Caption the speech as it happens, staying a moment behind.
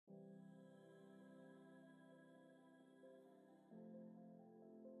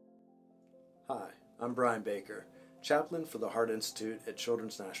Hi, I'm Bryan Baker, chaplain for the Heart Institute at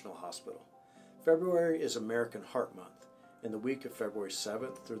Children's National Hospital. February is American Heart Month, and the week of February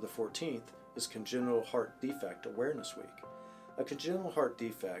 7th through the 14th is Congenital Heart Defect Awareness Week. A congenital heart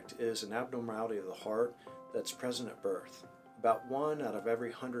defect is an abnormality of the heart that's present at birth. About 1 out of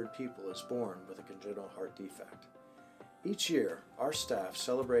every 100 people is born with a congenital heart defect. Each year, our staff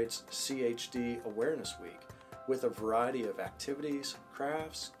celebrates CHD Awareness Week with a variety of activities,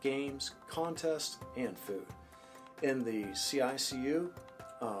 crafts, games, contests, and food. In the CICU,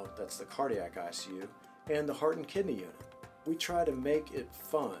 that's the cardiac ICU, and the heart and kidney unit, we try to make it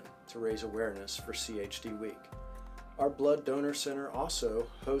fun to raise awareness for CHD Week. Our Blood Donor Center also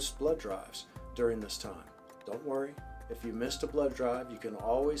hosts blood drives during this time. Don't worry, if you missed a blood drive, you can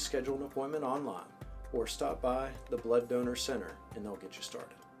always schedule an appointment online or stop by the Blood Donor Center and they'll get you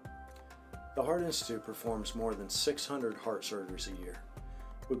started. The Heart Institute performs more than 600 heart surgeries a year.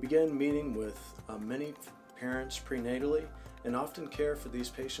 We begin meeting with many parents prenatally and often care for these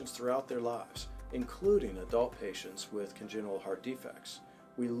patients throughout their lives, including adult patients with congenital heart defects.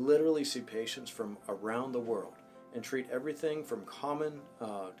 We literally see patients from around the world and treat everything from common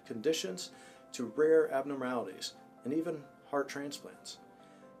conditions to rare abnormalities and even heart transplants.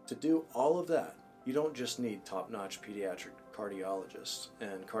 To do all of that, you don't just need top-notch pediatric cardiologists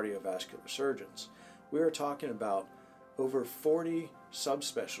and cardiovascular surgeons. We are talking about over 40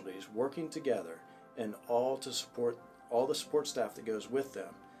 subspecialties working together and all to support all the support staff that goes with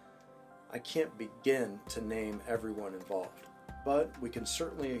them. I can't begin to name everyone involved, but we can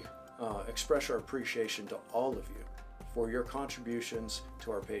certainly express our appreciation to all of you for your contributions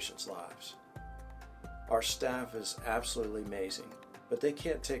to our patients' lives. Our staff is absolutely amazing, but they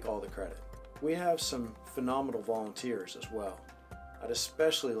can't take all the credit. We have some phenomenal volunteers as well. I'd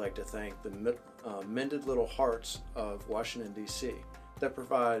especially like to thank the Mended Little Hearts of Washington, D.C. that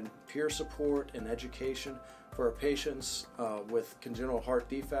provide peer support and education for our patients with congenital heart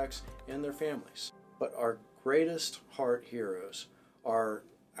defects and their families. But our greatest heart heroes are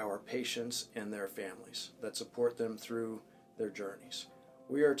our patients and their families that support them through their journeys.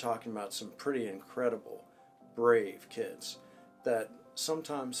 We are talking about some pretty incredible, brave kids that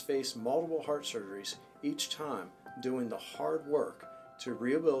sometimes face multiple heart surgeries each time, doing the hard work to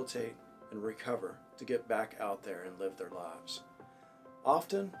rehabilitate and recover to get back out there and live their lives.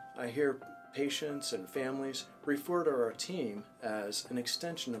 Often I hear patients and families refer to our team as an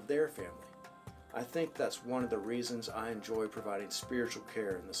extension of their family. I think that's one of the reasons I enjoy providing spiritual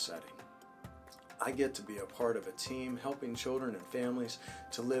care in this setting. I get to be a part of a team helping children and families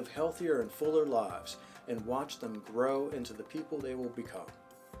to live healthier and fuller lives and watch them grow into the people they will become.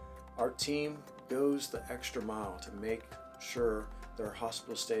 Our team goes the extra mile to make sure their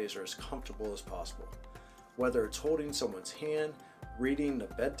hospital stays are as comfortable as possible. Whether it's holding someone's hand, reading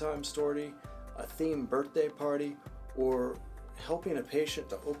a bedtime story, a themed birthday party, or helping a patient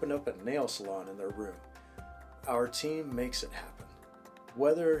to open up a nail salon in their room, our team makes it happen.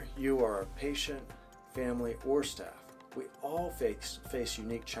 Whether you are a patient, family, or staff, we all face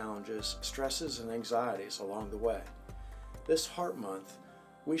unique challenges, stresses, and anxieties along the way. This Heart Month,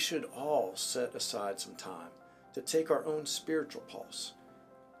 we should all set aside some time to take our own spiritual pulse.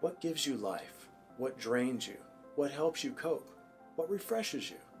 What gives you life? What drains you? What helps you cope? What refreshes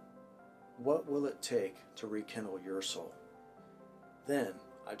you? What will it take to rekindle your soul? Then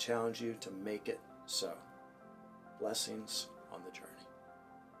I challenge you to make it so. Blessings on the journey.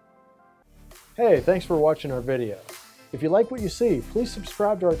 Hey, thanks for watching our video. If you like what you see, please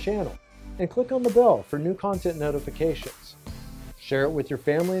subscribe to our channel and click on the bell for new content notifications. Share it with your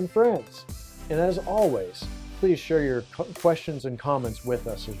family and friends. And as always, please share your questions and comments with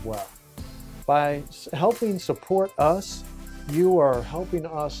us as well. By helping support us, you are helping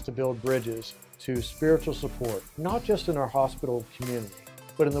us to build bridges to spiritual support, not just in our hospital community,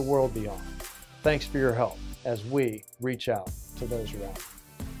 but in the world beyond. Thanks for your help as we reach out to those around us.